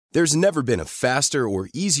There's never been a faster or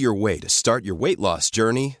easier way to start your weight loss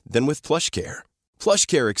journey than with PlushCare.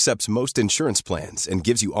 PlushCare accepts most insurance plans and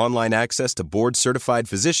gives you online access to board-certified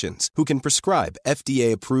physicians who can prescribe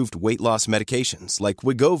FDA-approved weight loss medications like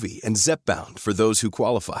Wegovy and Zepbound for those who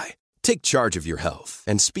qualify. Take charge of your health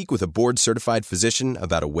and speak with a board-certified physician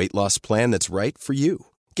about a weight loss plan that's right for you.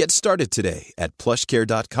 Get started today at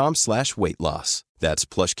plushcare.com/weightloss. That's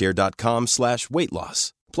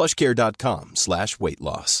plushcare.com/weightloss.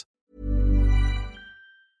 plushcare.com/weightloss.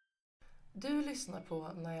 Du lyssnar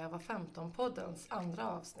på När jag var 15-poddens andra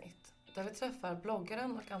avsnitt, där vi träffar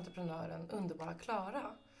bloggaren och entreprenören underbara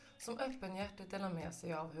Klara, som öppenhjärtigt delar med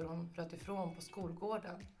sig av hur hon bröt ifrån på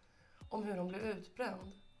skolgården, om hur hon blev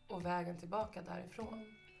utbränd och vägen tillbaka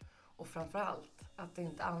därifrån. Och framförallt att det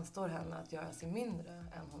inte anstår henne att göra sig mindre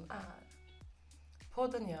än hon är.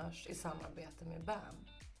 Podden görs i samarbete med BAM.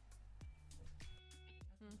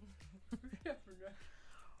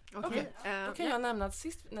 Okej, då kan jag nämna att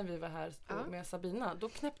sist när vi var här med Sabina, då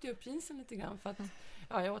knäppte jag upp jeansen lite grann för att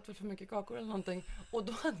jag åt väl för mycket kakor eller någonting, och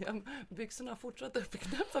då hade jag byxorna fortsatt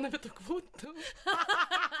uppknäppta när vi tog foto.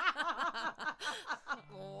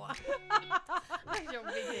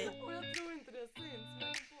 Jobbig grej. Och jag tror inte det syns, men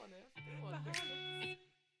jag får det efteråt.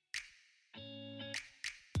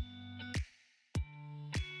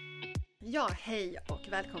 Ja, hej och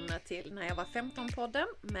välkomna till När jag var 15-podden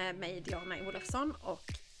med mig Diana Olofsson och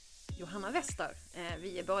Johanna Wester.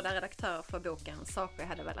 Vi är båda redaktörer för boken Saker jag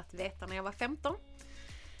hade velat veta när jag var 15.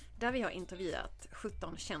 Där vi har intervjuat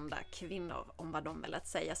 17 kända kvinnor om vad de velat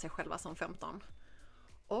säga sig själva som 15.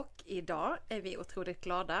 Och idag är vi otroligt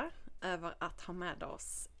glada över att ha med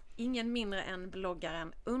oss ingen mindre än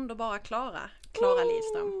bloggaren underbara Klara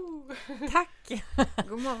Lidström. Tack!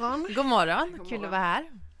 God morgon. God morgon, kul att vara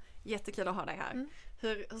här. Jättekul att ha dig här.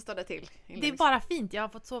 Hur står det till? Det är bara fint. Jag har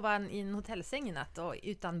fått sova i en hotellsäng i natt och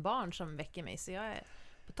utan barn som väcker mig. Så jag är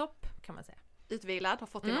på topp, kan man säga. Utvilad, har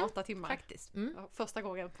fått dina 8 timmar. Faktiskt. Första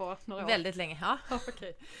gången på några år. Väldigt länge, ja.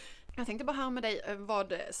 Okay. Jag tänkte bara höra med dig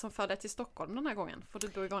vad som för dig till Stockholm den här gången. För du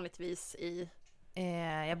bor ju vanligtvis i...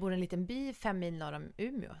 Jag bor i en liten by 5 mil norr om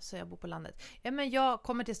Umeå, så jag bor på landet. Ja, men jag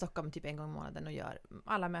kommer till Stockholm typ en gång i månaden och gör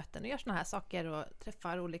alla möten och gör såna här saker och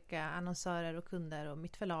träffar olika annonsörer och kunder och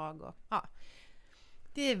mitt förlag. Och, ja.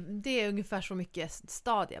 Det är ungefär så mycket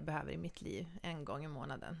stad jag behöver i mitt liv en gång i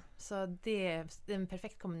månaden. Så det är en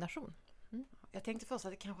perfekt kombination. Jag tänkte först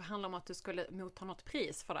att det kanske handlar om att du skulle motta något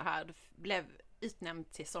pris för det här. Du blev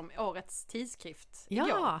utnämnd till som årets tidskrift igår.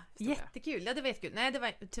 Ja, jättekul. Ja, det var jättekul. Nej, det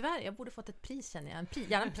var tyvär, jag borde fått ett pris, känner jag.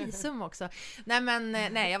 Gärna en prissum också.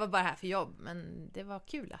 Nej, jag var bara här för jobb. Men det var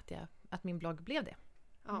kul att min blogg blev det.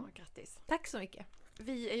 Ja, grattis. Tack så mycket.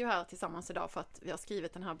 Vi är ju här tillsammans idag för att vi har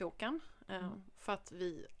skrivit den här boken. För att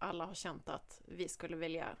vi alla har känt att vi skulle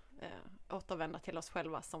vilja återvända till oss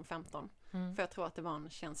själva som 15. För jag tror att det var en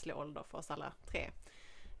känslig ålder för oss alla 3.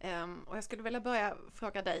 Och jag skulle vilja börja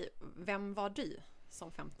fråga dig, vem var du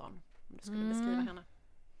som 15? Om du skulle beskriva henne.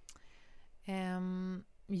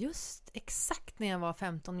 Just exakt när jag var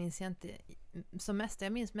 15 minns jag inte som mest.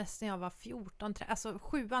 Jag minns mest när jag var 14. Alltså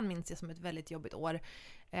 7:an minns jag som ett väldigt jobbigt år.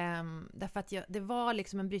 Därför att det var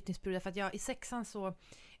liksom en brytningsperiod. Därför att i 6:an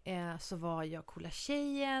så var jag coola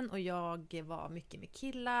tjejen och jag var mycket med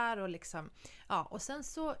killar och liksom, ja, och sen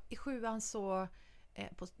så i 7:an så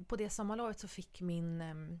på det sommarlovet så fick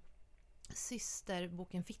min syster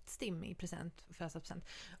boken Fittstim i present, födelsedagspresent,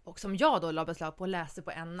 och som jag då la beslag på och läste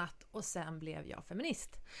på en natt, och sen blev jag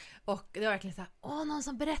feminist. Och det var verkligen så här, någon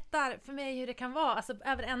som berättar för mig hur det kan vara, alltså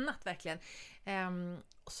över en natt verkligen.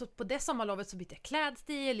 Så på det sommarlovet så bytte jag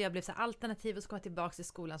klädstil, jag blev så alternativ och så kom jag tillbaka till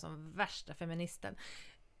skolan som värsta feministen.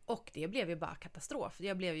 Och det blev ju bara katastrof.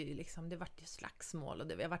 Jag blev ju liksom, det var ju slagsmål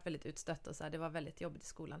och jag var väldigt utstött och så här, det var väldigt jobbigt i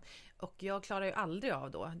skolan. Och jag klarar ju aldrig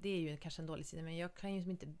av då. Det är ju kanske en dålig sida, men jag kan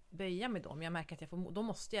ju inte böja mig då. Men jag märker att då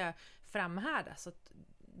måste jag framhärda, så att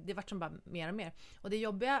det vart som bara mer och mer. Och det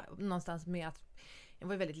jobbiga någonstans med att jag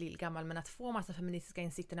var ju väldigt lillgammal, men att få massa feministiska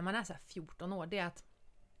insikter när man är så här 14 år, det är att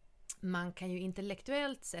man kan ju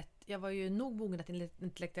intellektuellt sett, jag var ju nog mogen att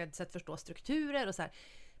intellektuellt sett förstå strukturer och så här.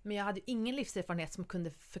 Men jag hade ingen livserfarenhet som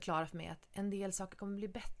kunde förklara för mig att en del saker kommer bli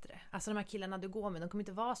bättre. Alltså de här killarna du går med, de kommer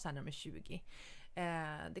inte vara så här när de är 20.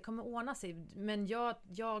 Det kommer ordna sig. Men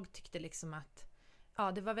jag tyckte liksom att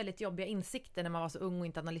det var väldigt jobbiga insikter när man var så ung och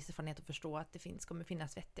inte hade någon livserfarenhet att förstå att det kommer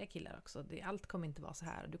finnas vettiga killar också. Allt kommer inte vara så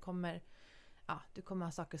här. Du kommer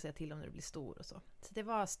ha saker att säga till om när du blir stor och så. Så det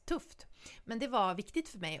var tufft. Men det var viktigt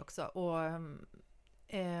för mig också. Och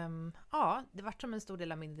det var som en stor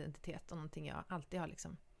del av min identitet och någonting jag alltid har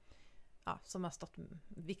liksom, som har stått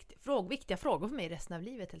viktiga frågor för mig resten av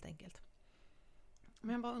livet helt enkelt.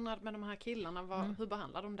 Men jag bara undrar med de här killarna, hur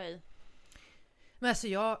behandlar de dig? Men alltså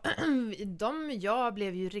jag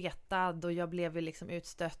blev ju retad och jag blev ju liksom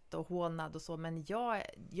utstött och hånad och så, men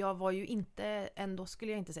jag var ju inte, ändå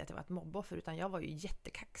skulle jag inte säga att jag var ett mobboffer, utan jag var ju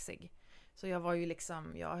jättekaxig. Så jag var ju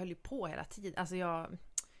liksom, jag höll ju på hela tiden. Alltså jag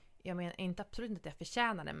menar inte absolut inte att jag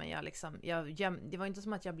förtjänade, men det var inte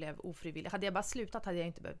som att jag blev ofrivillig. Hade jag bara slutat hade jag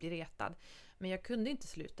inte behövt bli retad. Men jag kunde inte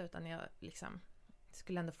sluta, utan jag liksom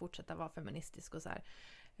skulle ändå fortsätta vara feministisk och så här.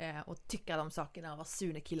 Och tycka de sakerna och vara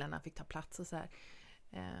sur när killarna fick ta plats och så här.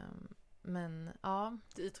 Men ja.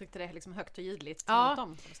 Du uttryckte det liksom högt och ljudligt mot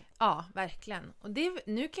dem. Ja, verkligen. Och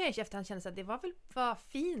nu kan jag i efterhand känna att det var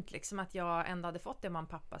fint liksom att jag ändå hade fått det av mamma och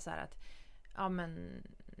pappa så här att ja men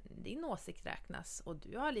din åsikt räknas och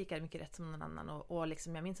du har lika mycket rätt som någon annan och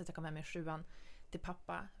liksom jag minns att jag kom hem med 7:an till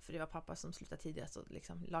pappa, för det var pappa som slutade tidigast och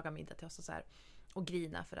liksom laga middag till oss och så här, och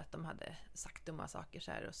grina för att de hade sagt dumma saker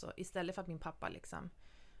så här, och så istället för att min pappa liksom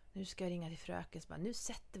nu ska jag ringa till fröken så bara, nu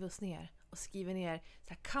sätter vi oss ner och skriver ner så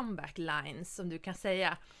här comeback lines som du kan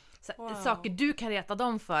säga så här, saker du kan reta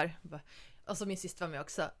dem för, och så min syster var med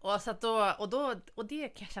också och så att då det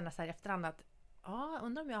kan jag känna så här efterhand att ja,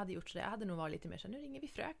 undrar om jag hade gjort så där. Jag hade nog varit lite mer så nu ringer vi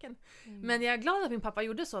fröken. Men jag är glad att min pappa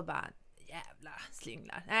gjorde så, bara jävla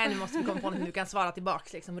slinglar. Nej, nu måste vi komma på något du kan svara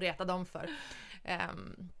tillbaks liksom och reta dem för.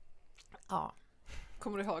 Ja.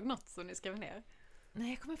 Kommer du ihåg något som ni skrev ner? Nej,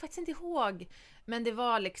 jag kommer faktiskt inte ihåg. Men det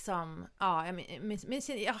var liksom, ja,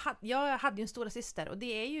 jag hade ju en stora syster och det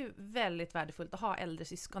är ju väldigt värdefullt att ha äldre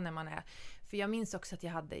syskon när man är. För jag minns också att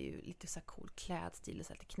jag hade ju lite så här cool klädstil,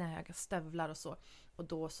 så här lite knäga stövlar och så. Och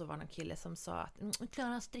då så var det en kille som sa att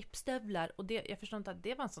Klara strippstövlar. Och jag förstår inte att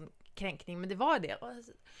det var en sån kränkning, men det var det. Och,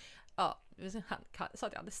 ja, han sa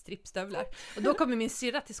att jag hade strippstövlar. Och då kom min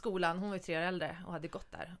syrra till skolan, hon var ju 3 år äldre och hade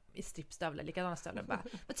gått där i strippstövlar, likadana stövlar. Bara,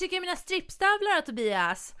 vad tycker du om mina strippstövlar,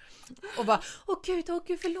 Tobias? Och bara, åh gud,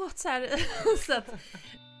 förlåt så här. Så att,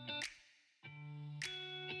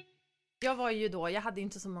 jag var ju då, jag hade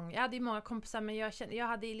inte så många, jag hade ju många kompisar, men jag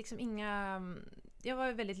hade liksom inga, jag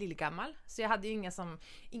var väldigt lillgammal, så jag hade ju inga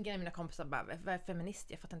av mina kompisar bara, vad är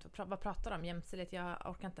feminist? Jag fattar inte, vad pratar om? Jämställdhet, jag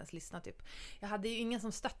orkar inte ens lyssna typ. Jag hade ju ingen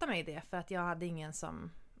som stöttade mig i det, för att jag hade ingen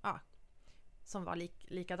som var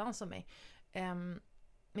likadan som mig.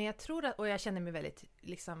 Men jag tror att, och jag känner mig väldigt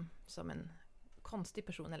liksom som en konstig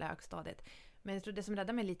person eller högstadiet. Men jag tror det som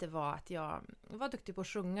räddade mig lite var att jag var duktig på att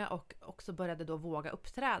sjunga och också började då våga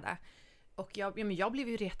uppträda. Och jag blev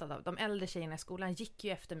ju retad av de äldre tjejerna i skolan, gick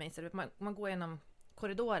ju efter mig. Så man går genom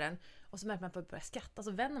korridoren och så märker man att man börjar skratta.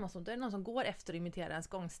 Så vänder man så, då är det någon som går efter och imiterar ens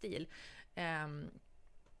gångstil.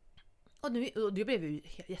 Och det blev ju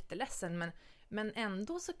jätteledsen. Men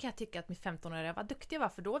ändå så kan jag tycka att mitt 15-åriga var duktig,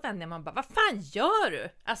 för då vände man bara, vad fan gör du?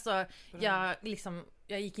 Alltså,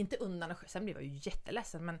 jag gick inte undan och sen blev jag ju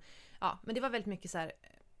jätteledsen. Men det var väldigt mycket så här,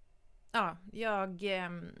 jag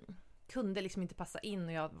kunde liksom inte passa in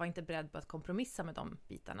och jag var inte beredd på att kompromissa med de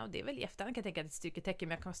bitarna. Och det är väl i efterhand kan jag tänka att det är ett styrketecken,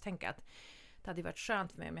 men jag kan också tänka att det hade varit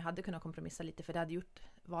skönt för mig om jag hade kunnat kompromissa lite, för det hade gjort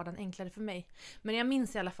vardagen enklare för mig. Men jag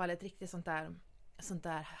minns i alla fall ett riktigt sånt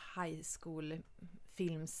där high school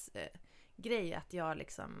films grej, att jag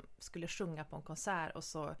liksom skulle sjunga på en konsert och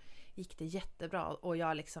så gick det jättebra, och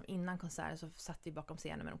jag liksom innan konserten så satt vi bakom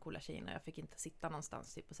scenen med de coola tjejerna och jag fick inte sitta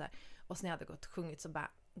någonstans typ, och så här. Och sen när jag hade sjungit så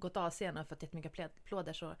bara gått av scenen och fått jättemycket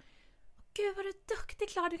applåder, så gud vad du är duktig,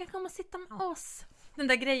 Klara, du kan komma och sitta med oss. Den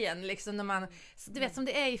där grejen liksom, när man, du vet som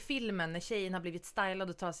det är i filmen när tjejen har blivit stylad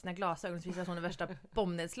och tar sina glasögon och visar att hon är värsta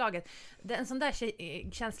bombnedslaget. En sån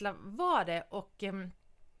där känsla var det, och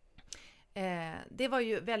det var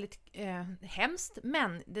ju väldigt hemskt,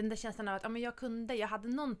 men den där känslan av att jag hade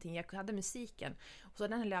någonting, jag hade musiken, och så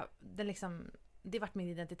den liksom, det vart min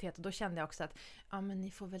identitet, och då kände jag också att men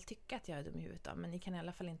ni får väl tycka att jag är dum i huvudet, men ni kan i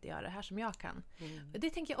alla fall inte göra det här som jag kan. Och det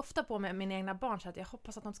tänker jag ofta på med mina egna barn, så att jag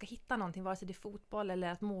hoppas att de ska hitta någonting, vare sig det är fotboll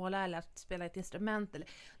eller att måla eller att spela ett instrument eller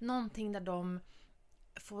någonting där de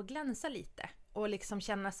får glänsa lite och liksom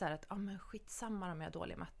känna så här att men skitsamma om jag är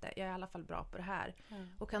dålig i matte, jag är i alla fall bra på det här.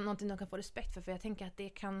 Och någonting de kan få respekt för jag tänker att det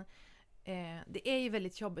kan det är ju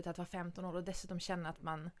väldigt jobbigt att vara 15 år och dessutom känna att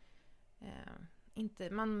man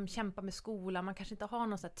man kämpar med skolan, man kanske inte har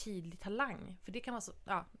någon så här tydlig talang, för det kan vara så,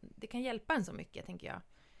 det kan hjälpa en så mycket, tänker jag.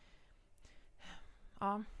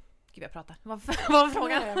 Gud, jag pratar. Vad var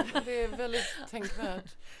frågan? Det är väldigt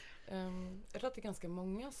tänkvärt. Jag tror att det är ganska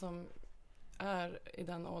många som är i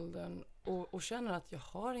den åldern och känner att jag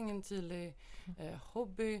har ingen tydlig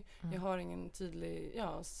hobby, jag har ingen tydlig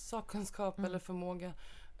sakkunskap eller förmåga.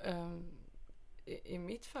 I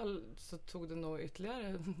mitt fall så tog det nog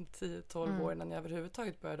ytterligare 10-12 år innan jag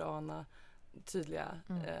överhuvudtaget började ana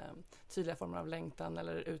tydliga former av längtan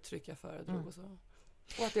eller uttryck jag föredrog och så.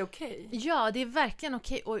 Och att det är okej. Ja, det är verkligen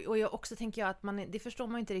okej. Och jag också tänker jag att det förstår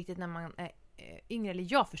man inte riktigt när man är yngre. Eller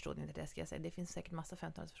jag förstår inte det, ska jag säga. Det finns säkert massa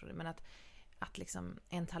 15-åringar som förstår det. Men att liksom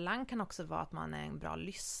en talang kan också vara att man är en bra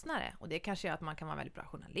lyssnare. Och det kanske gör att man kan vara väldigt bra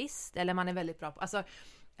journalist. Eller man är väldigt bra på... Alltså,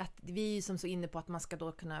 att vi är som så inne på att man ska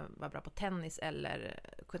då kunna vara bra på tennis eller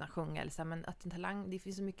kunna sjunga. Eller så, men att en talang, det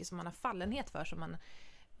finns så mycket som man har fallenhet för.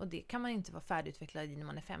 Och det kan man inte vara färdigutvecklad i när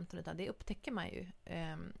man är 15, utan det upptäcker man ju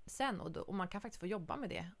sen. Och man kan faktiskt få jobba med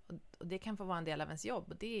det. Och det kan få vara en del av ens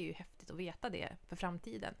jobb. Och det är ju häftigt att veta det för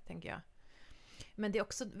framtiden, tänker jag. Men det är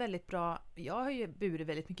också väldigt bra. Jag har ju burit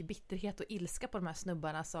väldigt mycket bitterhet och ilska på de här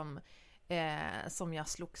snubbarna som jag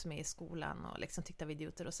slogs med i skolan och liksom tyckte var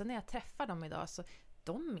idioter. Och sen när jag träffar dem idag så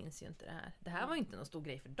de minns ju inte det här. Det här var ju inte någon stor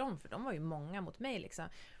grej för de var ju många mot mig liksom.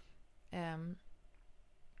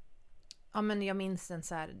 Ja, men jag minns en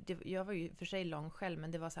så här, jag var ju för sig lång själv,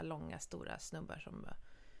 men det var så här långa stora snubbar som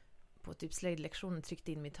på typ slöjdlektionen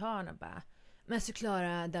tryckte in mitt hörn och bara: men så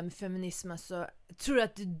Klara, där med feminism, så tror du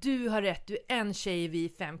att du har rätt? Du är en tjej, vi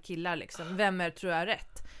 5 killar liksom. Vem tror jag har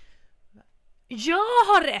rätt? Jag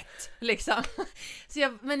har rätt! Liksom.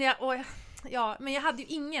 Så men jag hade ju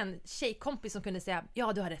ingen tjejkompis som kunde säga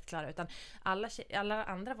ja, du har rätt, Klara, utan alla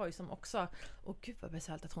andra var ju som också, och gud vad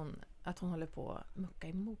besvärligt att hon håller på att mucka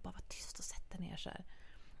i bara var tyst och sätter ner så här.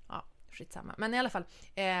 Ja, skitsamma. Men i alla fall,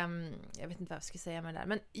 jag vet inte vad jag ska säga med det där.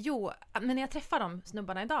 Men men när jag träffar de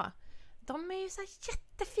snubbarna idag, de är ju så här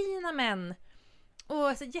jättefina män.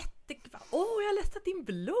 Och så jag har läst din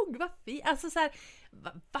blogg, vad fint. Alltså så här,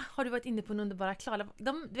 har du varit inne på en underbara Klara?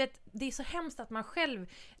 Du vet, det är så hemskt att man själv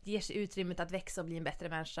ger sig utrymmet att växa och bli en bättre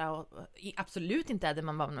människa, och absolut inte är det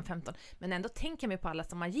man var när 15. Men ändå tänker jag på alla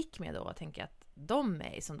som man gick med då och tänker att de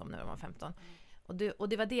är som de när de var 15. Och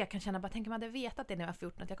det var det jag kan känna, bara tänker man hade vetat det när jag var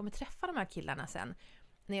 14, att jag kommer träffa de här killarna sen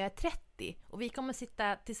när jag är 30, och vi kommer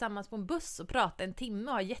sitta tillsammans på en buss och prata en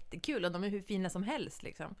timme och ha jättekul, och de är hur fina som helst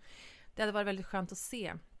liksom. Det hade varit väldigt skönt att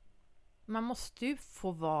se. Man måste ju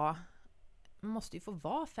få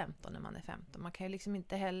vara 15 när man är 15. Man kan ju liksom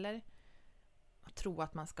inte heller tro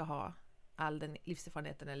att man ska ha all den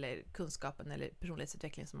livserfarenheten eller kunskapen eller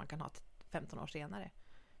personlighetsutveckling som man kan ha 15 år senare.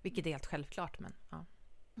 Vilket är helt självklart, men ja.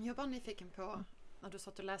 Jag var nyfiken på när du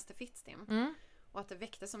satt och läste Fittstim och att det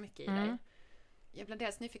väckte så mycket i dig. Jag blev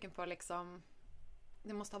dels nyfiken på liksom,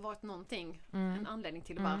 det måste ha varit någonting, en anledning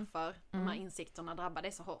till varför de här insikterna drabbade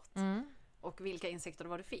dig så hårt. Och vilka insikter det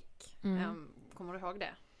var du fick. Kommer du ihåg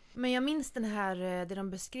det? Men jag minns den här, det de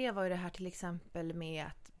beskrev var ju det här till exempel med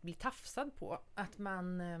att bli tafsad på. Att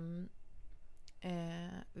man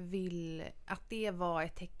att det var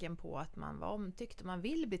ett tecken på att man var omtyckt och man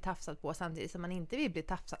vill bli tafsad på samtidigt som man inte vill bli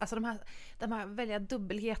tafsad. Alltså de här välja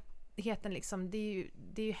dubbelheten liksom, det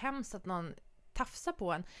är ju hemskt att någon tafsa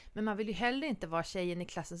på en, men man vill ju heller inte vara tjejen i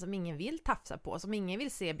klassen som ingen vill tafsa på, som ingen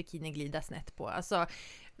vill se bikini glida snett på. Alltså,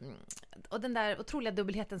 och den där otroliga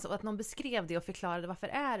dubbelheten, så att någon beskrev det och förklarade varför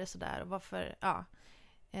är det så där och varför, ja.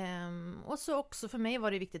 Och så också för mig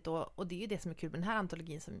var det viktigt då, och det är ju det som är kul med den här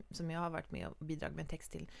antologin som jag har varit med och bidragit med en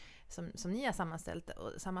text till, som ni har sammanställt,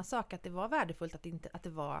 och samma sak, att det var värdefullt att det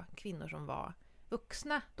var kvinnor som var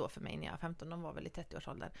vuxna då för mig när jag var 15, de var väl i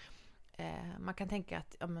 30-årsåldern. Man kan tänka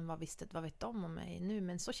att ja, men vad vet de om mig nu,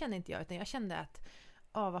 men så kände inte jag, utan jag kände att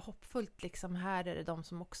vad hoppfullt liksom, här är det de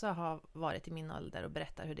som också har varit i min ålder och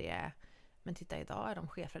berättar hur det är, men titta, idag är de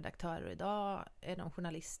chefredaktörer och idag är de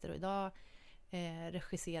journalister och idag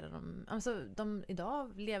regisserar de, alltså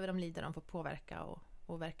idag lever de liv där de får påverka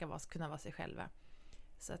och verkar kunna vara sig själva,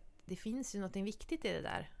 så att det finns ju något viktigt i det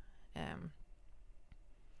där.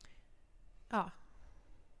 Ja.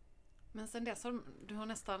 Men sen dess har du har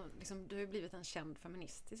nästan liksom, du har blivit en känd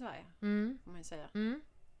feminist i Sverige, får man ju säga.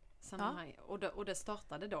 Sen och det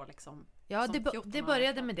startade då liksom. Ja, det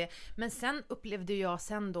började med det. Men sen upplevde jag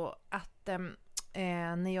sen då att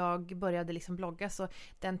när jag började liksom blogga, så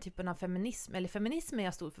den typen av feminismen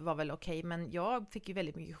jag stod för var väl okej, men jag fick ju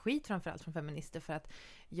väldigt mycket skit framförallt från feminister för att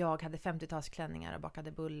jag hade 50-talsklänningar och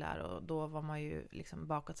bakade bullar, och då var man ju liksom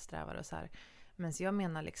bakåtsträvare och så här. Men så jag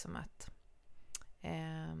menar liksom att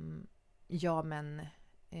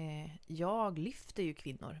jag lyfter ju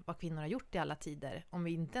kvinnor, vad kvinnor har gjort i alla tider. Om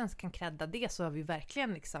vi inte ens kan krädda det, så har vi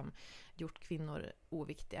verkligen liksom gjort kvinnor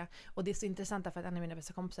oviktiga. Och det är så intressant för att en av mina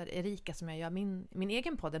bästa kompisar, Erika, som jag gör min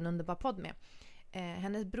egen podd, en underbar podd med,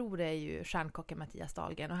 hennes bror är ju stjärnkocken Mattias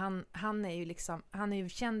Dahlgren, och han är ju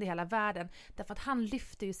känd i hela världen därför att han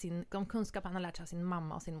lyfter ju de kunskaper han har lärt sig av sin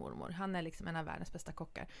mamma och sin mormor. Han är liksom en av världens bästa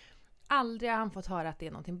kockar. Aldrig har han fått höra att det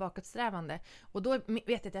är någonting bakåtsträvande. Och då vet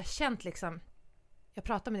jag att jag har känt liksom, jag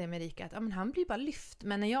pratade med det med Erika, att men han blir bara lyft.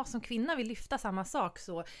 Men när jag som kvinna vill lyfta samma sak,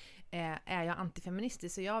 så är jag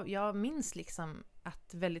antifeministisk. Så jag minns liksom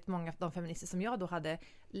att väldigt många av de feminister som jag då hade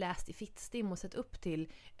läst i Fittstim och sett upp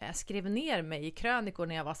till skrev ner mig i krönikor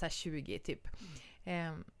när jag var så här 20 typ.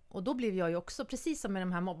 Och då blev jag ju också, precis som med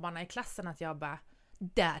de här mobbarna i klassen, att jag bara,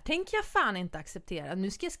 där tänker jag fan inte acceptera.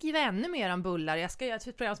 Nu ska jag skriva ännu mer om bullar. Jag ska göra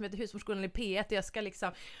ett program som heter Husmorsskolan i P1. Jag ska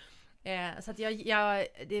liksom... så att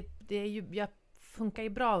jag funkar ju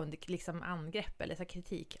bra under liksom angrepp eller så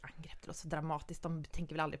kritik. Angrepp, det låter så dramatiskt. De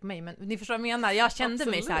tänker väl aldrig på mig. Men ni förstår vad jag menar. Jag kände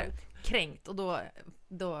mig så här kränkt. Och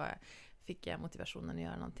då fick jag motivationen att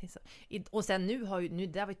göra någonting. Så. Och sen det var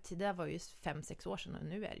ju 5-6 år sedan. Och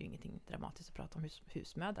nu är det ju ingenting dramatiskt att prata om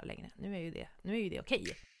husmödrar längre. Nu är ju det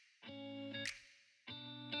okej.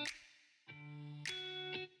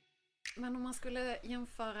 Men om man skulle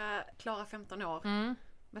jämföra Klara 15 år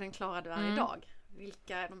med den Klara du är idag,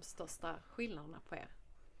 vilka är de största skillnaderna på er?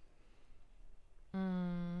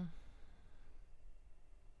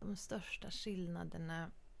 De största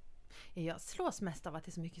skillnaderna, jag slås mest av att det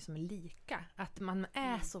är så mycket som är lika, att man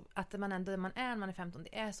är så, att man ändå man är 15,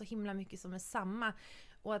 det är så himla mycket som är samma,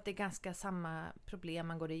 och att det är ganska samma problem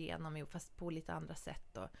man går igenom fast på lite andra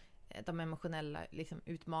sätt, och de emotionella liksom,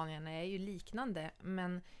 utmaningarna är ju liknande,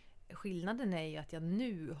 men skillnaden är ju att jag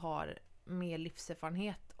nu har mer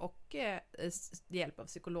livserfarenhet och hjälp av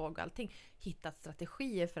psykolog och allting hittat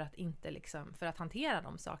strategier för att inte liksom, för att hantera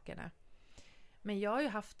de sakerna. Men jag har ju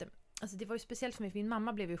haft alltså det var ju speciellt för mig, för min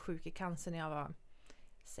mamma blev ju sjuk i cancer när jag var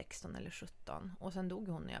 16 eller 17 och sen dog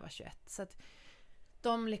hon när jag var 21. Så att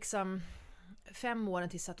de liksom 5 åren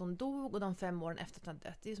tills att hon dog och de 5 åren efter att hon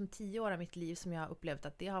dött, det är som 10 år av mitt liv som jag har upplevt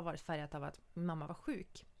att det har varit färgat av att min mamma var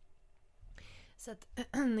sjuk. Så att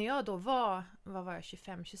när jag då var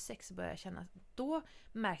 25-26 så började jag känna, då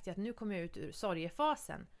märkte jag att nu kommer jag ut ur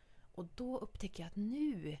sorgefasen, och då upptäcker jag att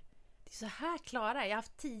nu, det är så här Klara, jag har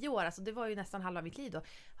haft 10 år, alltså det var ju nästan halva mitt liv då,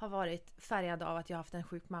 har varit färgad av att jag har haft en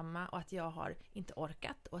sjuk mamma och att jag har inte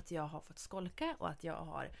orkat och att jag har fått skolka och att jag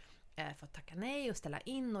har fått tacka nej och ställa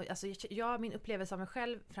in, och alltså min upplevelse av mig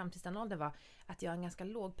själv fram till den åldern var att jag är en ganska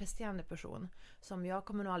lågpresterande person som jag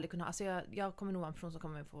kommer nog aldrig kunna, alltså jag kommer nog vara en person som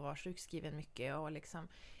kommer få vara sjukskriven mycket och liksom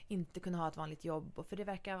inte kunna ha ett vanligt jobb, och för det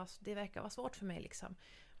verkar vara svårt för mig liksom.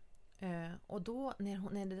 Och då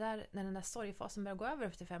när den där sorgfasen börjar gå över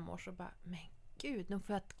efter 5 år så bara, men gud, nu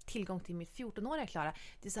får jag tillgång till mitt 14-åriga Klara.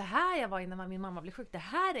 Det är så här jag var innan min mamma blev sjuk, det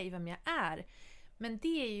här är ju vem jag är. Men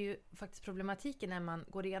det är ju faktiskt problematiken när man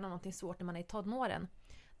går igenom något svårt när man är i tonåren.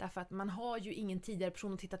 Därför att man har ju ingen tidigare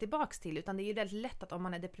person att titta tillbaks till. Utan det är ju väldigt lätt att om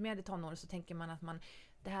man är deprimerad i tonåren så tänker man att så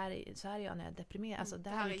här är jag när jag är deprimerad. Alltså det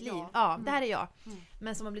här är mitt liv. Ja, det här är jag.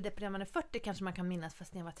 Men som man blir deprimerad när man är 40 kanske man kan minnas,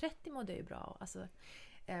 fast när jag var 30 mådde jag ju bra. Alltså,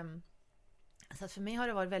 så att för mig har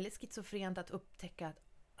det varit väldigt schizofrent att upptäcka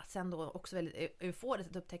att sen då också väldigt euforiskt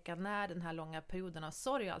att upptäcka när den här långa perioden av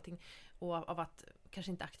sorg och allting, och av att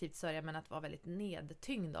kanske inte aktivt sörja men att vara väldigt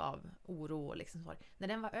nedtyngd av oro och liksom sorg. När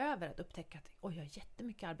den var över, att upptäcka att jag har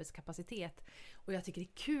jättemycket arbetskapacitet och jag tycker det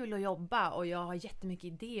är kul att jobba och jag har jättemycket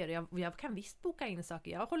idéer och jag kan visst boka in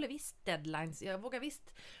saker, jag håller visst deadlines, jag vågar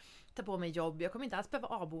visst ta på mig jobb, jag kommer inte alls behöva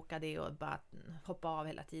avboka det och bara hoppa av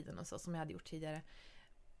hela tiden och så som jag hade gjort tidigare.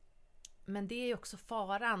 Men det är ju också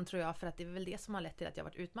faran, tror jag, för att det är väl det som har lett till att jag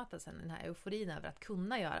varit utmattad sen, den här euforin över att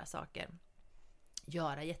kunna göra saker.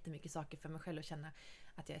 Göra jättemycket saker för mig själv och känna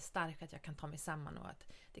att jag är stark, att jag kan ta mig samman, och att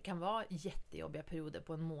det kan vara jättejobbiga perioder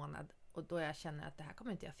på en månad och då jag känner att det här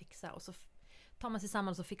kommer inte jag fixa, och så tar man sig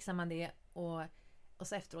samman och så fixar man det, och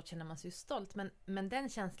så efteråt känner man sig ju stolt, men den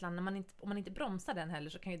känslan, om man inte bromsar den heller,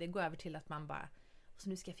 så kan ju det gå över till att man bara, så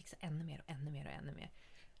nu ska jag fixa ännu mer och ännu mer och ännu mer.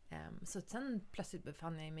 Så sen plötsligt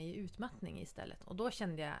befann jag mig i utmattning istället, och då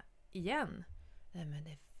kände jag igen, nej men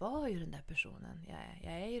det var ju den där personen,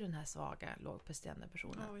 jag är ju den här svaga, lågpresterande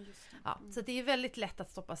personen. Ja, just det. Ja, så det är väldigt lätt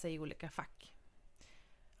att stoppa sig i olika fack.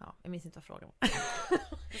 Ja, jag minns inte vad frågan var.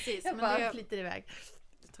 Precis, jag men bara flyter iväg.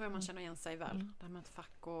 Det tror jag man känner igen sig väl. Det här med ett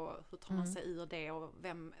fack och hur tar man sig ur det, och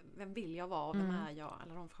vem vill jag vara och vem är jag,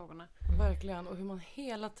 alla de frågorna. Verkligen, och hur man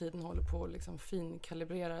hela tiden håller på att liksom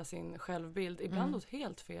finkalibrera sin självbild, ibland åt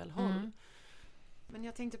helt fel håll. Men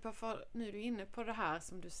jag tänkte på, för nu är du inne på det här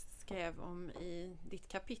som du skrev om i ditt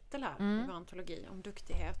kapitel här i vår antologi om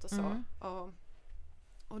duktighet och så.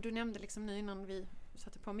 Och du nämnde liksom nu innan vi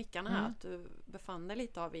satte på mickarna här att du befann dig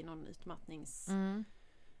lite av i någon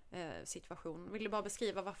utmattningssituation. Vill du bara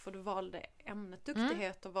beskriva varför du valde ämnet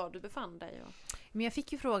duktighet och var du befann dig? Men jag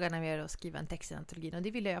fick ju frågan när vi hade skriva en text i antologin, och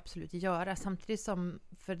det ville jag absolut göra. Samtidigt som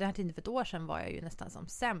för den här tiden för ett år sedan var jag ju nästan som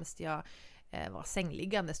sämst. Jag var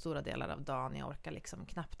sängliggande stora delar av dagen. Jag orkade liksom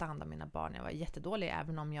knappt ta hand om mina barn. Jag var jättedålig,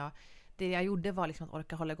 även om det jag gjorde var liksom att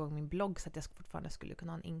orka hålla igång min blogg så att jag fortfarande skulle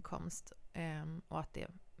kunna ha en inkomst. Och att det,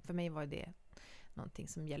 för mig var det någonting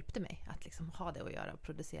som hjälpte mig att liksom ha det att göra och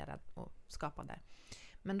producera och skapa där.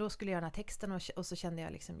 Men då skulle jag göra den här texten och så kände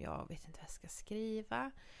jag liksom, jag vet inte vad jag ska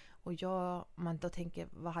skriva. Och man då tänker,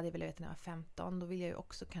 vad hade jag velat veta när jag var 15? Då vill jag ju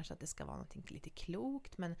också kanske att det ska vara någonting lite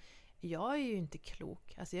klokt. Men jag är ju inte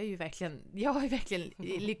klok. Alltså jag har ju verkligen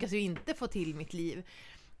lyckats ju inte få till mitt liv.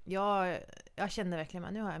 Jag kände verkligen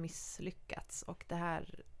att nu har jag misslyckats. Och det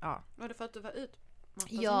här, ja. Var det för att du var utmattad?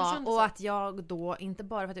 Ja, och att jag då, inte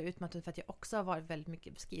bara för att jag är utmattad, för att jag också har varit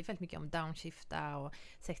skrivit väldigt mycket om downshifta och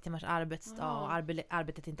 6 timmars arbetsdag och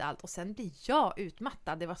arbetet inte allt. Och sen blir jag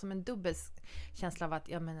utmattad. Det var som en dubbel känsla av att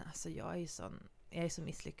jag är så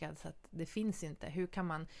misslyckad så att det finns inte. Hur kan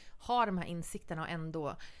man ha de här insikterna och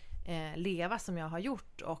ändå leva som jag har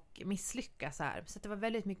gjort och misslyckas så här? Så det var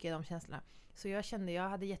väldigt mycket de känslorna. Så jag kände, jag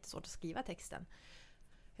hade jättesvårt att skriva texten.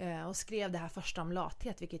 Och skrev det här första om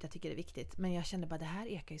lathet, vilket jag tycker är viktigt. Men jag kände bara, det här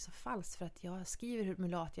ekar ju så falskt, för att jag skriver hur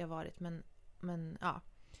lat jag har varit. Men ja,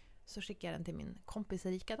 så skickade jag den till min kompis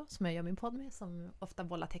Erika då, som jag gör min podd med, som ofta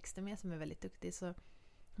bollar texter med, som är väldigt duktig. Så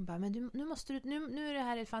hon bara, men nu är det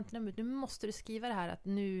här elefantnumret, nu måste du skriva det här, att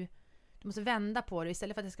du måste vända på det.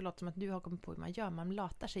 Istället för att det ska låta som att du har kommit på hur man gör, man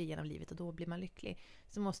latar sig genom livet och då blir man lycklig.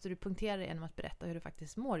 Så måste du punktera det genom att berätta hur du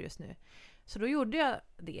faktiskt mår just nu. Så då gjorde jag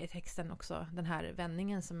det i texten också, den här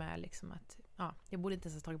vändningen som är liksom att, ja, jag borde inte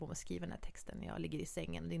ens ha tagit på mig att skriva den här texten när jag ligger i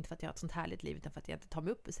sängen. Det är inte för att jag har ett sånt härligt liv, utan för att jag inte tar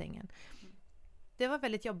mig upp ur sängen. Det var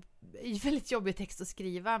väldigt jobbig text att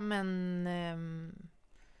skriva, men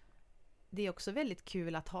det är också väldigt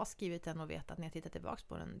kul att ha skrivit den och veta att när jag tittar tillbaka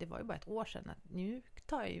på den, det var ju bara ett år sedan, att nu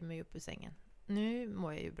tar jag ju mig upp ur sängen. Nu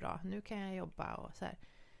mår jag ju bra, nu kan jag jobba och så här.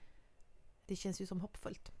 Det känns ju som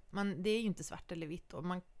hoppfullt. Det är ju inte svart eller vitt, och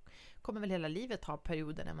man kommer väl hela livet ha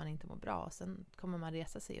perioder när man inte mår bra, och sen kommer man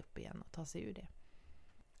resa sig upp igen och ta sig ur det.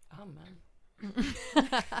 Amen.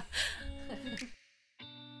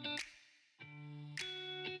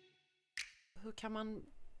 Hur kan man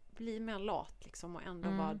bli mer lat liksom och ändå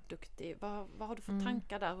vara duktig? Vad har du för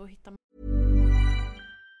tankar där? Hur hittar man...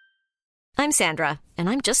 I'm Sandra, and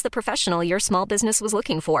I'm just the professional your small business was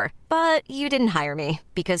looking for. But you didn't hire me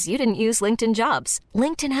because you didn't use LinkedIn Jobs.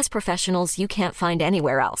 LinkedIn has professionals you can't find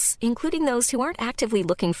anywhere else, including those who aren't actively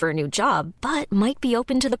looking for a new job, but might be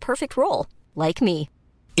open to the perfect role, like me.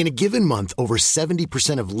 In a given month, over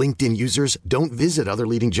 70% of LinkedIn users don't visit other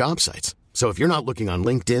leading job sites. So if you're not looking on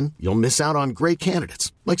LinkedIn, you'll miss out on great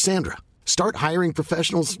candidates like Sandra. Start hiring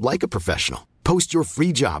professionals like a professional. Post your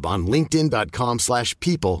free job on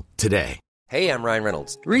linkedin.com/people today. Hey, I'm Ryan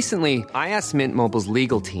Reynolds. Recently, I asked Mint Mobile's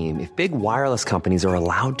legal team if big wireless companies are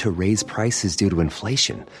allowed to raise prices due to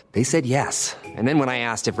inflation. They said yes. And then when I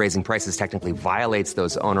asked if raising prices technically violates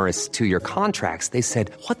those onerous 2-year contracts, they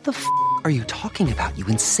said, "What the f*** are you talking about, you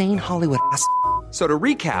insane Hollywood ass?" So to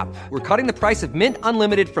recap, we're cutting the price of Mint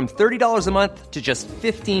Unlimited from $30 a month to just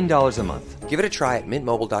 $15 a month. Give it a try at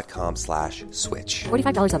mintmobile.com/switch.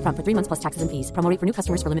 $45 up front for 3 months plus taxes and fees. Promo rate for new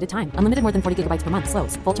customers for limited time. Unlimited more than 40 gigabytes per month.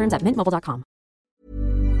 Slows full terms at mintmobile.com.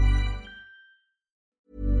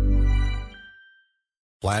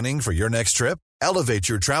 Planning for your next trip? Elevate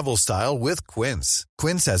your travel style with Quince.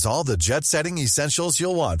 Quince has all the jet-setting essentials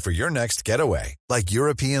you'll want for your next getaway, like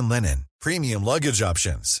European linen, premium luggage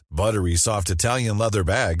options, buttery soft Italian leather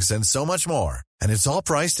bags, and so much more. And it's all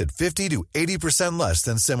priced at 50 to 80% less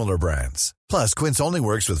than similar brands. Plus, Quince only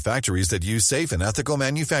works with factories that use safe and ethical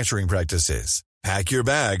manufacturing practices. Pack your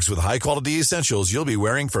bags with high-quality essentials you'll be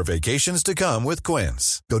wearing for vacations to come with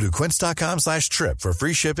Quince. Go to quince.com/trip for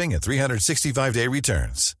free shipping and 365-day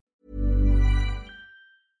returns.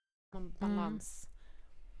 Balans.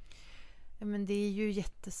 Ja, men det är ju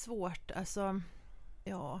jättesvårt. Alltså,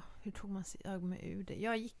 ja, hur tog man sig ur det?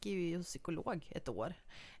 Jag gick ju hos psykolog ett år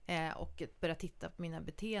och började titta på mina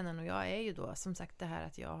beteenden, och jag är ju då som sagt det här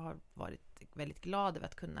att jag har varit väldigt glad över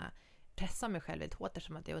att kunna pressa mig själv väldigt hårt,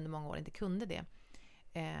 eftersom att jag under många år inte kunde det.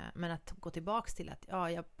 Men att gå tillbaks till att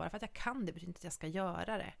bara för att jag kan det betyder inte att jag ska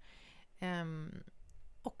göra det.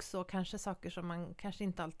 Också kanske saker som man kanske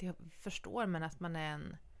inte alltid förstår, men att man är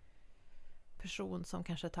en person som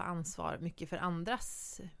kanske tar ansvar mycket för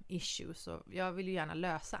andras issues. Så jag vill ju gärna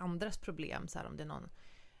lösa andras problem. Så här, om det är någon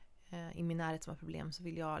i min närhet som har problem, så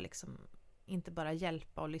vill jag liksom inte bara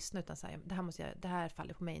hjälpa och lyssna, utan så här, det här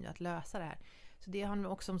faller på mig nu att lösa det här. Så det har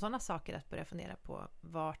också om sådana saker att börja fundera på,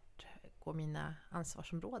 vart går mina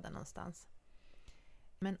ansvarsområden någonstans.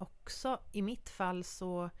 Men också i mitt fall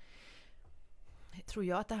så tror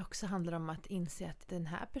jag att det också handlar om att inse att den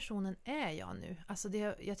här personen är jag nu. Alltså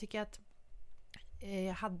jag tycker att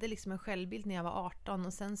jag hade liksom en självbild när jag var 18,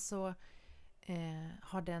 och sen så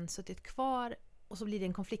har den suttit kvar Och så blir det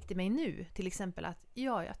en konflikt i mig nu. Till exempel att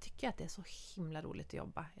jag tycker att det är så himla roligt att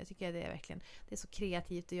jobba. Jag tycker att det är verkligen, det är så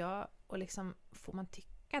kreativt och liksom får man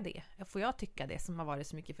tycka det? Får jag tycka det som har varit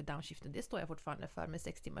så mycket för downshiften? Det står jag fortfarande för med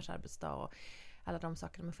 6 timmars arbetsdag och alla de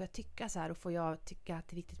sakerna. Men får jag tycka så här och får jag tycka att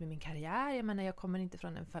det är viktigt med min karriär? Jag menar, jag kommer inte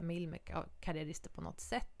från en familj med karriärister på något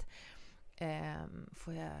sätt.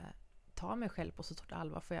 Får jag ta mig själv på så stort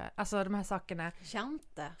allvar? Får jag, alltså de här sakerna.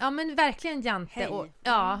 Jante. Ja, men verkligen jante. Hej. Och,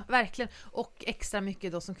 ja, verkligen. Och extra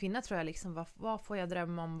mycket då som kvinna tror jag liksom, vad får jag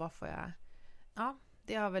drömma om? Vad får jag... Ja,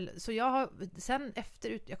 det har väl... Så jag har, sen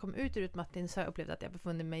efter jag kom ut ur utmattning så har jag upplevt att jag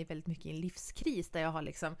befunnit mig väldigt mycket i en livskris där jag har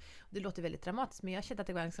liksom, det låter väldigt dramatiskt, men jag kände att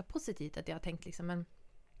det var ganska positivt att jag har tänkt liksom, men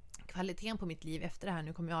kvaliteten på mitt liv efter det här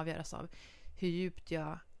nu kommer avgöras av hur djupt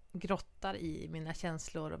jag grottar i mina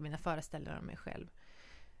känslor och mina föreställningar om mig själv.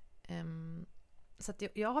 Så att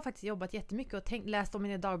jag har faktiskt jobbat jättemycket och läst om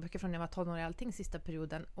mina dagböcker från när jag var tonåring och allting sista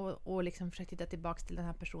perioden och liksom försökt hitta tillbaka till den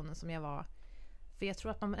här personen som jag var. För jag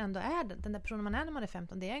tror att man ändå är den där personen man är när man är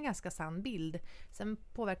 15, det är en ganska sann bild. Sen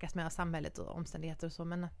påverkas man av samhället och omständigheter och så,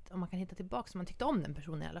 men att om man kan hitta tillbaka, som man tyckte om den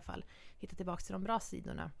personen i alla fall, hitta tillbaka till de bra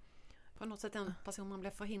sidorna. På något sätt en person man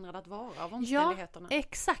blev förhindrad att vara av omständigheterna. Ja,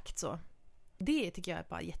 exakt så. Det tycker jag är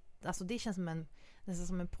bara alltså det känns nästan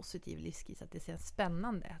som en positiv livskris, att det känns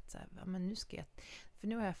spännande att så här, ja, men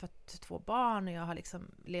nu har jag fått 2 barn och jag har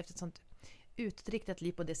liksom levt ett sånt utriktat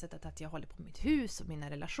liv på det sättet att jag håller på mitt hus och mina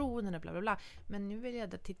relationer och bla bla bla, men nu vill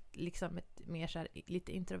jag liksom ett mer så här,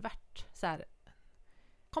 lite introvert så här,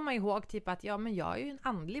 komma ihåg typ att men jag är ju en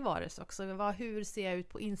andlig varelse också. Hur ser jag ut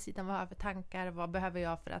på insidan? Vad har jag för tankar? Vad behöver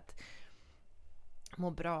jag för att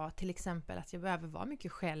må bra? Till exempel att jag behöver vara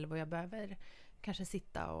mycket själv och jag behöver kanske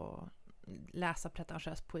sitta och läsa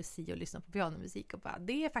pretentiös poesi och lyssna på pianomusik och bara,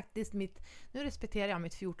 det är faktiskt nu respekterar jag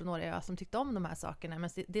mitt 14-åriga jag som tyckte om de här sakerna, men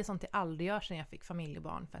det är sånt jag aldrig gör sen jag fick familj och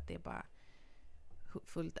barn, för att det är bara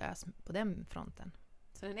fullt ös på den fronten.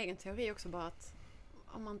 Så en egen teori är också bara att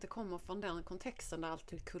om man inte kommer från den kontexten där allt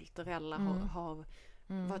det kulturella har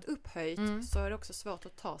varit upphöjt, så är det också svårt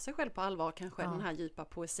att ta sig själv på allvar, kanske den här djupa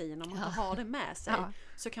poesin. Om man inte har det med sig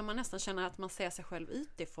så kan man nästan känna att man ser sig själv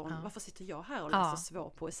utifrån. Varför sitter jag här och läser svår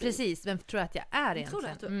poesi? Precis, vem tror jag att jag är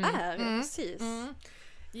egentligen? Tror du att du är? Precis.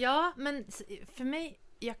 Ja, men för mig,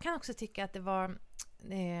 jag kan också tycka att det var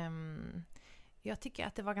jag tycker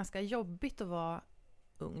att det var ganska jobbigt att vara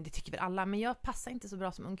ung, det tycker väl alla, men jag passar inte så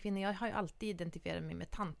bra som ung kvinna. Jag har ju alltid identifierat mig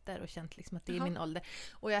med tanter och känt liksom att det är min ålder.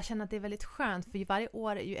 Och jag känner att det är väldigt skönt, för varje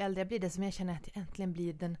år, ju äldre jag blir, det som jag känner att jag äntligen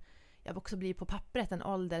blir jag också blir på pappret den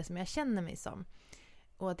ålder som jag känner mig som.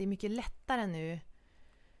 Och att det är mycket lättare nu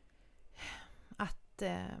att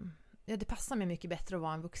det passar mig mycket bättre att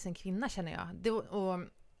vara en vuxen kvinna, känner jag. Och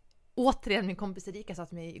återigen, min kompis Erika sa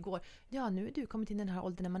till mig igår, nu är du kommit in i den här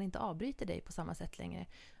åldern när man inte avbryter dig på samma sätt längre.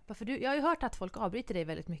 För jag har ju hört att folk avbryter dig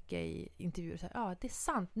väldigt mycket i intervjuer. Så här, det är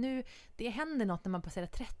sant, nu det händer något när man passerar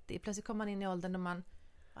 30. Plötsligt kommer man in i åldern när man,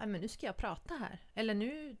 men nu ska jag prata här. Eller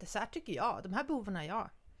nu, det så här tycker jag, de här behoven har jag.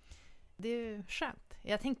 Det är ju skönt.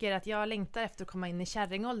 Jag tänker att jag längtar efter att komma in i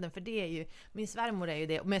kärringåldern, för det är ju, min svärmor är ju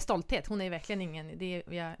det, med stolthet, hon är ju verkligen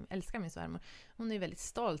jag älskar min svärmor. Hon är ju väldigt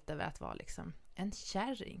stolt över att vara liksom en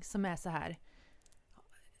kärring som är så här,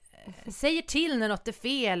 säger till när något är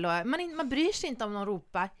fel och man bryr sig inte om någon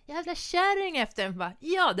ropar jävla kärring efter en. Bara,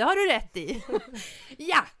 ja, det har du rätt i.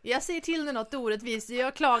 Ja, jag säger till när något är orättvist.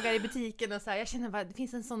 Jag klagar i butiken och så här. Jag känner bara, det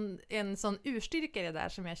finns en sån urstyrka i det där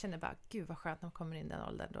som jag känner bara, gud vad skönt när man kommer in i den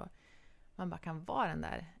åldern då. Man bara kan vara den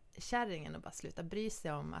där kärringen och bara sluta bry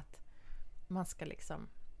sig om att man ska liksom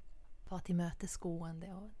vara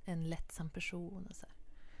tillmötesgående och en lättsam person och så här.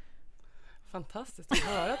 Fantastiskt att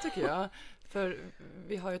höra, tycker jag. För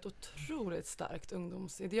vi har ju ett otroligt starkt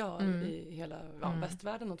ungdomsideal i hela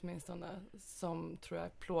västvärlden åtminstone, som tror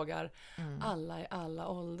jag plågar alla i alla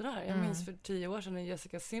åldrar. Jag minns för 10 år sedan när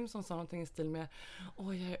Jessica Simpson sa någonting i stil med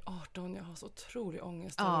jag är 18, jag har så otrolig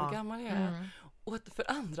ångest över hur gammal jag är. Och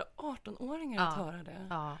för andra 18-åringar att höra det.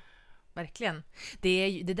 Ja, verkligen.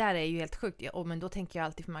 Det där är ju helt sjukt. Men då tänker jag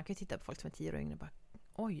alltid, för man kan ju titta på folk som är 10 år yngre och bara,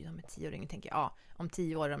 oj, de är 10 år yngre, tänker jag, om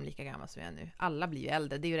 10 år är de lika gamla som jag är nu. Alla blir ju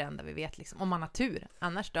äldre, det är ju det enda vi vet liksom. Om man har tur,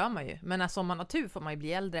 annars dör man ju. Men alltså om man har tur får man ju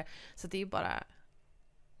bli äldre. Så det är ju bara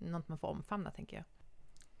något man får omfamna, tänker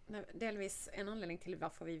jag. Delvis en anledning till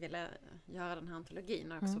varför vi ville göra den här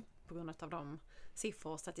antologin är också på grund av de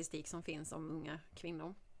siffror och statistik som finns om unga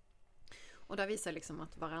kvinnor. Och där visar liksom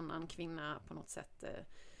att varannan kvinna på något sätt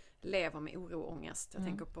lever med oro och ångest. Jag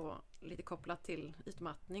tänker på lite kopplat till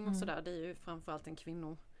utmattning och sådär. Det är ju framförallt en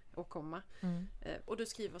kvinnoåkomma. Och du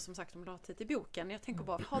skriver som sagt om lattid i boken. Jag tänker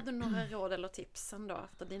bara, har du några råd eller tips ändå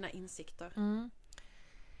efter dina insikter?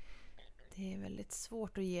 Det är väldigt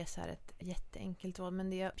svårt att ge så här ett jätteenkelt råd, men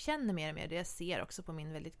det jag känner mer och mer, det jag ser också på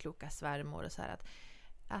min väldigt kloka svärmor och så här, att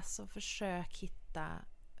alltså försök hitta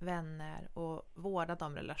vänner och vårda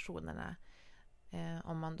de relationerna.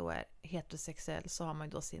 Om man då är heterosexuell så har man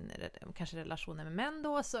ju då sin kanske relationer med män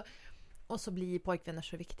då, och så blir pojkvänner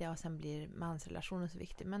så viktiga och sen blir mansrelationer så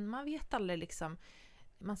viktiga. Men man vet aldrig liksom,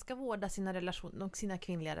 man ska vårda sina relationer, sina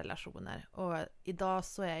kvinnliga relationer. Och idag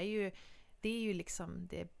så är det är ju liksom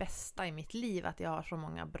det bästa i mitt liv att jag har så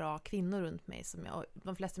många bra kvinnor runt mig som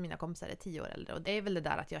de flesta av mina kompisar är 10 år äldre, och det är väl det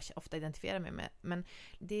där att jag ofta identifierar mig med, men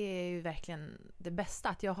det är ju verkligen det bästa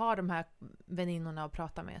att jag har de här väninnorna att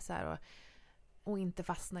prata med så här, och inte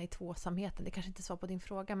fastna i tvåsamheten. Det kanske inte svar på din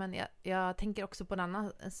fråga, men jag tänker också på en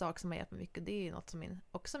annan sak som har hjälpt mig mycket. Det är ju något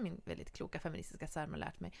som min väldigt kloka feministiska svärmor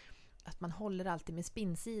lärt mig. Att man håller alltid med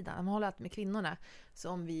spinnsidan. Man håller alltid med kvinnorna. Så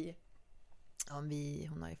om vi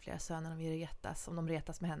hon har ju flera söner, om de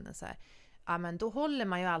retas med henne så här, ja men då håller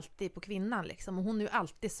man ju alltid på kvinnan liksom, och hon är ju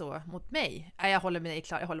alltid så mot mig. Ja, jag håller med dig,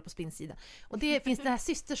 klar, jag håller på spinnsidan. Och det finns det här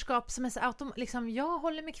systerskap som är så liksom, jag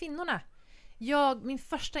håller med kvinnorna. Min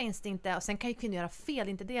första instinkt är, och sen kan ju kvinnor göra fel,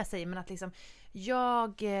 inte det jag säger, men att liksom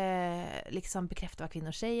jag liksom bekräftar vad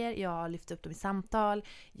kvinnor säger, jag lyfter upp dem i samtal,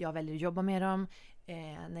 jag väljer att jobba med dem,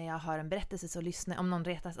 när jag hör en berättelse så lyssnar om någon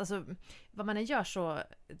retas, alltså vad man än gör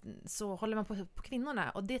så håller man på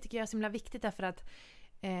kvinnorna, och det tycker jag är så himla viktigt, därför att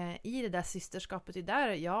i det där systerskapet är där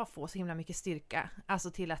jag får så himla mycket styrka,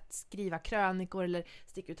 alltså till att skriva krönikor eller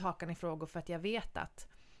sticka ut hakan i frågor, för att jag vet att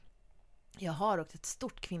jag har också ett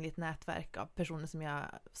stort kvinnligt nätverk av personer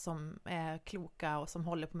som är kloka och som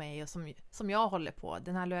håller på mig och som jag håller på.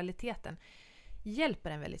 Den här lojaliteten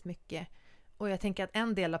hjälper en väldigt mycket. Och jag tänker att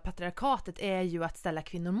en del av patriarkatet är ju att ställa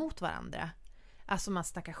kvinnor mot varandra. Alltså man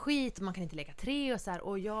snackar skit och man kan inte leka tre och så här.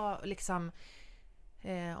 Och jag liksom,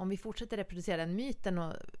 om vi fortsätter reproducera den myten,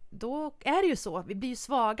 och då är det ju så. Vi blir ju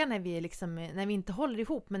svaga när vi inte håller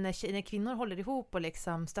ihop. Men när kvinnor håller ihop och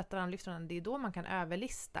liksom stöttar varandra, lyfter varandra, det är då man kan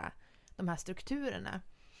överlista de här strukturerna.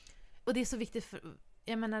 Och det är så viktigt,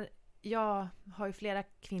 jag menar, jag har ju flera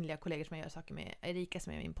kvinnliga kollegor som jag gör saker med. Erika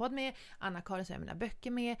som jag gör min podd med, Anna-Karin som jag gör mina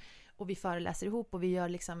böcker med, och vi föreläser ihop och vi gör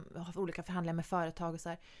liksom, har olika förhandlingar med företag och så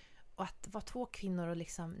här. Och att vara 2 kvinnor och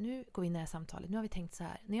liksom, nu går vi in i det här samtalet, nu har vi tänkt så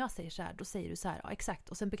här, när jag säger så här, då säger du så här, ja exakt,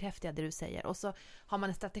 och sen bekräftar jag det du säger, och så har man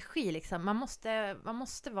en strategi liksom. Man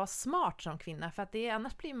måste vara smart som kvinna, för att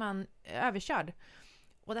annars blir man överkörd.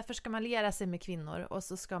 Och därför ska man lära sig med kvinnor, och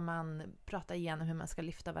så ska man prata igenom hur man ska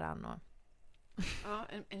lyfta varandra. Ja,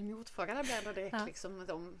 en motfråga där blir direkt ja. Liksom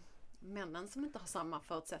de männen som inte har samma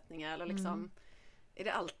förutsättningar, eller liksom, är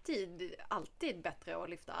det alltid bättre att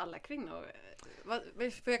lyfta alla kvinnor?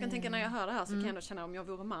 För jag kan tänka, när jag hör det här så kan jag ändå känna, om jag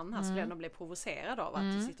vore man här så skulle jag ändå bli provocerad av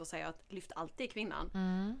att du sitter och säger att lyft alltid kvinnan.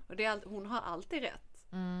 Och hon har alltid rätt.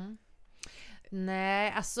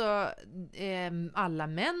 Nej, alltså alla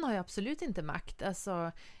män har ju absolut inte makt.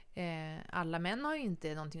 Alltså alla män har ju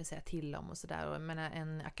inte någonting att säga till om och sådär. Och jag menar,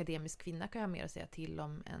 en akademisk kvinna kan ha mer att säga till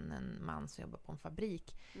om än en man som jobbar på en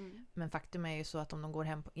fabrik. Men faktum är ju så att om de går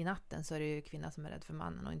hem i natten så är det ju kvinnan som är rädd för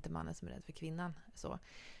mannen och inte mannen som är rädd för kvinnan. Så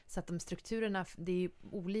att de strukturerna, det är ju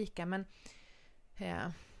olika, men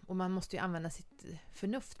och man måste ju använda sitt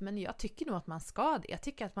förnuft, men jag tycker nog att man ska det. Jag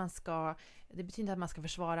tycker att man ska, det betyder inte att man ska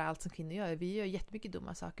försvara allt som kvinnor gör. Vi gör jättemycket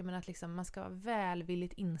dumma saker, men att liksom man ska vara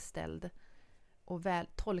välvilligt inställd och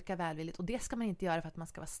tolka välvilligt. Och det ska man inte göra för att man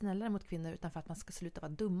ska vara snällare mot kvinnor, utan för att man ska sluta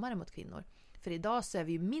vara dummare mot kvinnor. För idag så är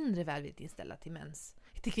vi ju mindre välvilligt inställda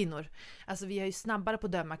till kvinnor. Alltså vi är ju snabbare på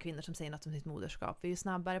att döma kvinnor som säger något om sitt moderskap. Vi är ju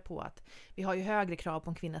snabbare på att, vi har ju högre krav på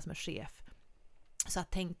en kvinna som är chef. Så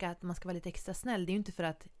att tänka att man ska vara lite extra snäll, det är ju inte för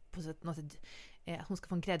att på något sätt, att hon ska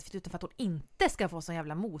få en gräddfil, utan för att hon inte ska få sån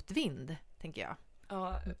jävla motvind, tänker jag.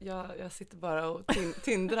 Ja, jag sitter bara och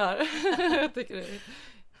tindrar. Jag tycker det är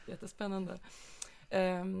jättespännande.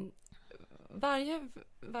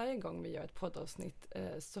 Varje gång vi gör ett poddavsnitt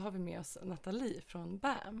så har vi med oss Nathalie från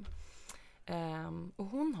BAM. Och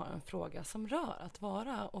hon har en fråga som rör att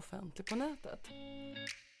vara offentlig på nätet.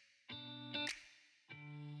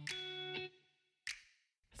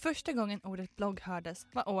 Första gången ordet blogg hördes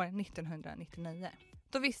var år 1999.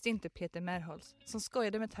 Då visste inte Peter Merholz, som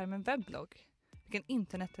skojade med termen webblogg, vilken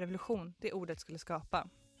internetrevolution det ordet skulle skapa.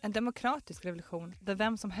 En demokratisk revolution där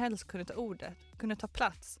vem som helst kunde ta ordet, kunde ta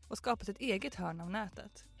plats och skapa sitt eget hörn av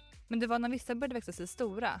nätet. Men det var när vissa började växa sig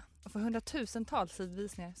stora och få hundratusentals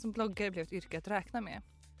sidvisningar som bloggare blev ett yrke att räkna med.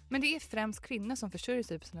 Men det är främst kvinnor som försörjer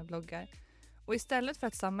sig på sina bloggar. Och istället för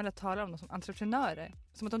att samhället talar om dem som entreprenörer,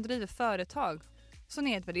 som att de driver företag, så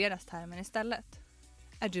nedvärderas termen istället.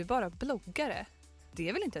 Är du bara bloggare? Det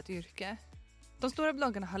är väl inte ett yrke? De stora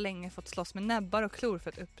bloggarna har länge fått slåss med näbbar och klor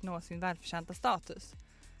för att uppnå sin välförtjänta status.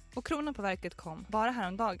 Och kronan på verket kom bara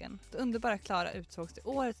häromdagen då underbara Klara utsågs till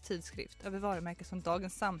årets tidskrift över varumärken som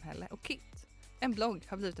Dagens Samhälle och Kit. En blogg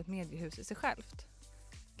har blivit ett mediehus i sig självt.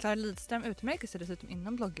 Klara Lidström utmärker sig dessutom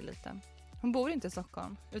inom bloggeliten. Hon bor inte i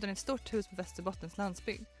Stockholm utan i ett stort hus på Västerbottens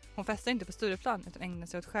landsbygd. Hon festar inte på Stureplan utan ägnar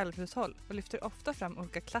sig åt självhushåll och lyfter ofta fram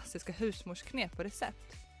olika klassiska husmorsknep och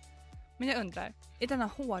recept. Men jag undrar, i denna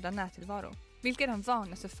hårda nättillvaro, vilka är de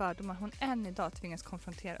vanligaste fördomar hon än idag tvingas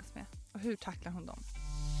konfronteras med? Och hur tacklar hon dem?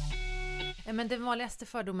 Men den vanligaste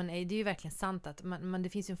fördomen det är ju verkligen sant att det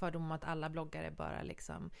finns ju en fördom om att alla bloggare bara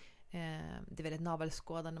liksom det är väldigt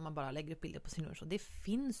navelskådande när man bara lägger upp bilder på sin lunch, och det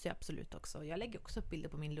finns ju absolut också. Jag lägger också upp bilder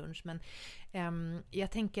på min lunch, men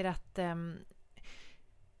jag tänker att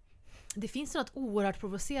det finns något oerhört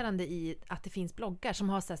provocerande i att det finns bloggar som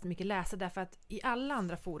har så mycket läsare, därför att i alla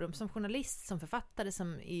andra forum, som journalist, som författare,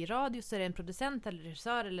 som i radio, så är det en producent eller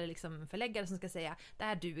regissör eller liksom förläggare som ska säga det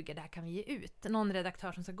här duger, det här kan vi ge ut. Någon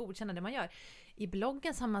redaktör som ska godkänna det man gör. I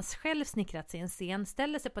bloggen så har man själv snickrat sig en scen,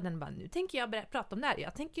 ställer sig på den och bara, nu tänker jag prata om det här.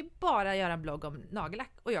 Jag tänker bara göra en blogg om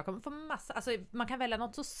nagellack och jag kommer få massa, alltså man kan välja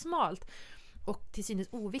något så smalt och till synes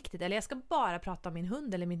oviktigt, eller jag ska bara prata om min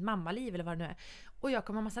hund eller mitt mammaliv eller vad det nu är, och jag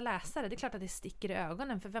kommer ha massa läsare. Det är klart att det sticker i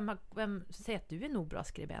ögonen, för vem säger att du är nog bra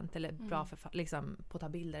skribent eller bra liksom, på att ta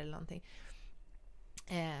bilder eller någonting.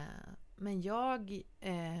 Men jag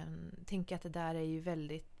tänker att det där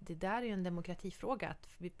är ju en demokratifråga, att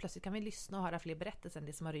plötsligt kan vi lyssna och höra fler berättelser än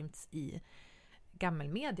det som har rymts i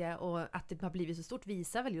gammelmedia, och att det har blivit så stort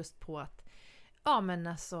visar väl just på att ja, men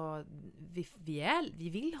alltså vi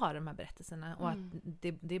vill ha de här berättelserna, och att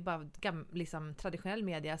det är bara liksom traditionell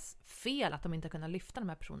medias fel att de inte har kunnat lyfta de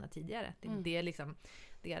här personerna tidigare. Det är liksom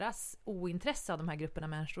deras ointresse av de här grupperna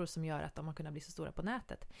människor som gör att de har kunnat bli så stora på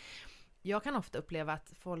nätet. Jag kan ofta uppleva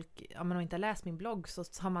att folk, om man inte har läst min blogg, så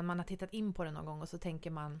har man har tittat in på den någon gång och så tänker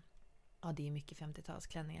man, ja, det är mycket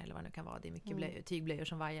 50-talsklänningar eller vad det kan vara. Det är mycket tygblöjor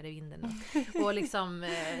som vajar i vinden och liksom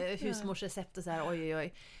husmorsrecept och så här,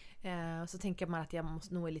 oj. Och så tänker man att jag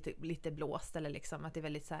måste nog är lite blåst, eller liksom att det är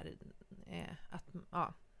väldigt så här,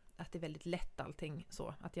 att det är väldigt lätt allting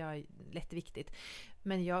så, att jag är lättviktigt.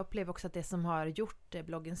 Men jag upplever också att det som har gjort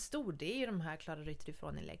bloggen stor, det är ju de här Klara Rytter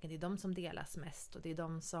ifrån inläggen. Det är de som delas mest, och det är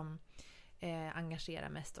de som engagerar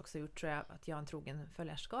mest också, gjort, tror jag, att jag är en trogen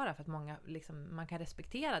följarskara, för att många liksom, man kan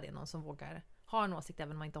respektera det, någon som vågar ha en åsikt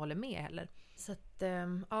även om man inte håller med heller. Så att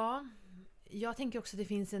ja, jag tänker också att det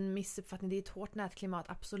finns en missuppfattning. Det är ett hårt nätklimat,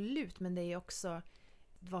 absolut, men det är också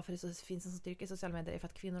varför det finns en sån styrka i sociala medier är för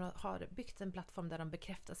att kvinnor har byggt en plattform där de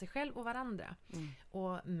bekräftar sig själv och varandra.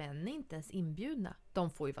 Och män är inte ens inbjudna. De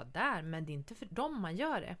får ju vara där, men det är inte för dem man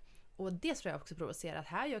gör det. Och det tror jag också provocerar, att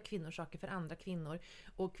här gör kvinnor saker för andra kvinnor,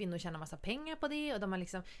 och kvinnor tjänar massa pengar på det, och de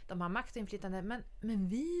har makt och inflytande, men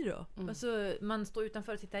vi då? Alltså, man står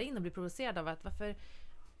utanför och tittar in och blir provocerad av att varför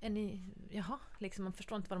är ni, liksom, man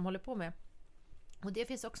förstår inte vad de håller på med. Och det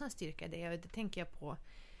finns också en styrka i det. Det tänker jag på.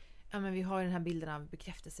 Ja, men vi har den här bilden av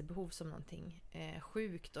bekräftelsebehov som någonting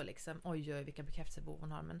sjukt, och liksom, oj, vilka bekräftelsebehov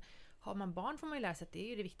hon har. Men har man barn får man ju lära sig att det är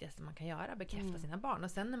ju det viktigaste man kan göra, bekräfta sina barn.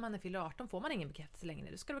 Och sen när man är fyller 18 får man ingen bekräftelse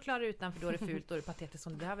längre. Du ska du klara utan, för då är det fult, då är det patetiskt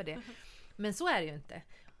om du behöver det. Men så är det ju inte.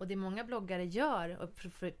 Och det många bloggare gör, och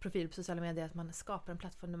profil på sociala medier, att man skapar en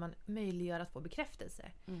plattform där man möjliggör att få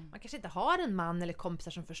bekräftelse. Man kanske inte har en man eller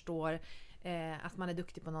kompisar som förstår att man är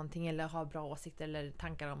duktig på någonting, eller har bra åsikter eller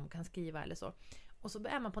tankar om kan skriva eller så. Och så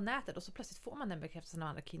är man på nätet, och så plötsligt får man den bekräftelsen av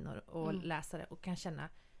andra kvinnor och läsare, och kan känna,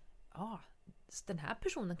 den här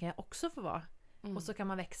personen kan jag också få vara. Och så kan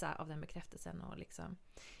man växa av den bekräftelsen. Och liksom,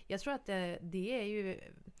 jag tror att det är ju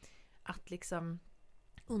att liksom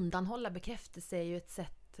undanhålla bekräftelse är ju ett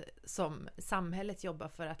sätt som samhället jobbar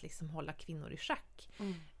för att liksom hålla kvinnor i schack.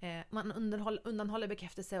 Man undanhåller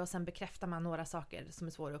bekräftelse, och sen bekräftar man några saker som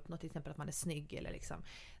är svåra att uppnå, till exempel att man är snygg, eller liksom,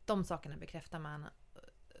 de sakerna bekräftar man.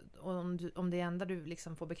 Och om det enda du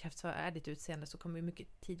liksom får bekräftelse för är ditt utseende, så kommer ju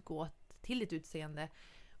mycket tid gå till ditt utseende,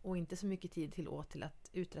 och inte så mycket tid till att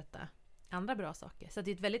uträtta andra bra saker. Så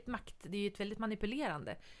det är ett väldigt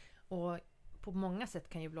manipulerande, och på många sätt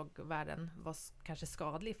kan ju bloggvärlden vara kanske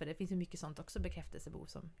skadlig, för det finns ju mycket sånt också, bekräftelsebehov,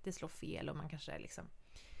 som det slår fel, och man kanske liksom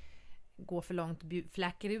går för långt,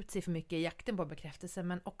 fläcker ut sig för mycket i jakten på bekräftelse.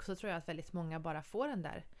 Men också tror jag att väldigt många bara får den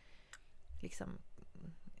där liksom,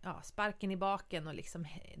 sparken i baken, och liksom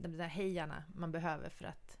de där hejarna man behöver för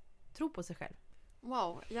att tro på sig själv.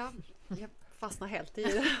 Wow, jag fastnar helt i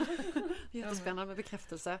det. Jättespännande med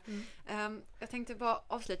bekräftelse. Jag tänkte bara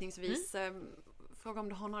avslutningsvis fråga om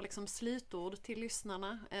du har några liksom slutord till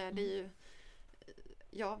lyssnarna. Det är ju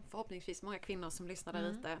förhoppningsvis många kvinnor som lyssnar där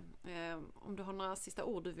ute. Om du har några sista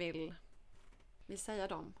ord du vill vi säga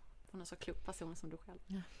dem. Hon är en så klok person som du själv.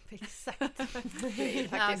 Ja, exakt.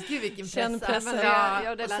 Ja, gud vilken press.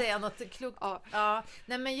 Ja, och säga något klokt. Ja.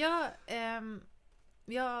 Nej, men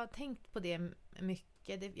jag har tänkt på det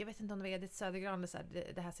mycket. Jag vet inte om det var Edith Södergran,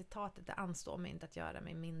 det här citatet, det anstår mig inte att göra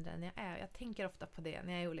mig mindre än jag är. Jag tänker ofta på det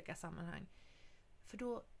när jag är i olika sammanhang. För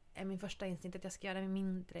då är min första instinkt att jag ska göra mig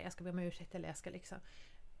mindre, jag ska be om ursäkt, eller jag ska liksom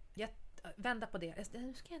vända på det.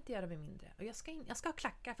 Nu ska jag inte göra mig mindre. Och jag ska ha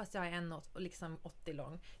klackar fast jag är 1,80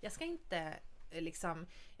 lång. Jag ska inte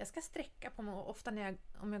jag ska sträcka på mig. Och ofta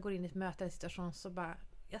om jag går in i ett möte eller situation så bara,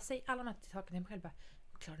 jag säger alla de här sakerna till mig själv bara,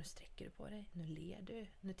 klar, nu sträcker du på dig, nu ler du,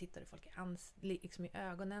 nu tittar du folk i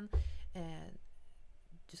ögonen.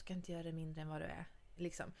 Du ska inte göra det mindre än vad du är.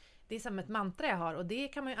 Liksom. Det är som ett mantra jag har, och det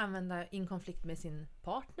kan man ju använda i en konflikt med sin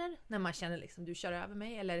partner när man känner du kör över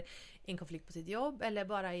mig, eller i en konflikt på sitt jobb, eller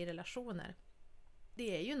bara i relationer.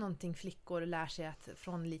 Det är ju någonting flickor lär sig att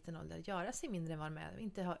från liten ålder göra sig mindre än vad de är,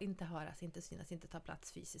 inte höras, inte synas, inte ta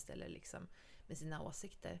plats fysiskt eller med sina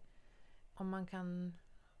åsikter. Om man kan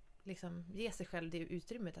ge sig själv det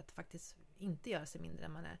utrymmet att faktiskt inte göra sig mindre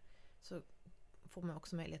än man är, så får man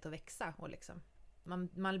också möjlighet att växa och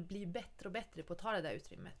man blir bättre och bättre på att ta det där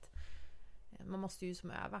utrymmet. Man måste ju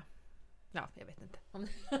öva. Ja, jag vet inte om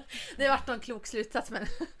det har varit någon klok slutsats, men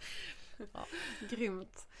ja.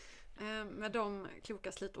 Grymt. Med de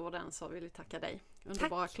kloka slutorden så vill jag tacka dig.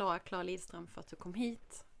 Underbara Clara Lidström för att du kom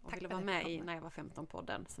hit och ville vara med i När jag var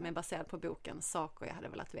 15-podden, som är baserad på boken Saker jag hade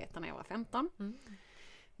velat veta när jag var 15.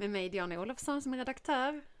 Med mig Diana Olofsson som är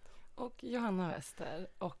redaktör. Och Johanna Wester,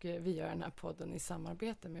 och vi gör den här podden i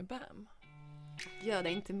samarbete med BAM. Gör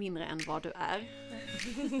dig inte mindre än vad du är.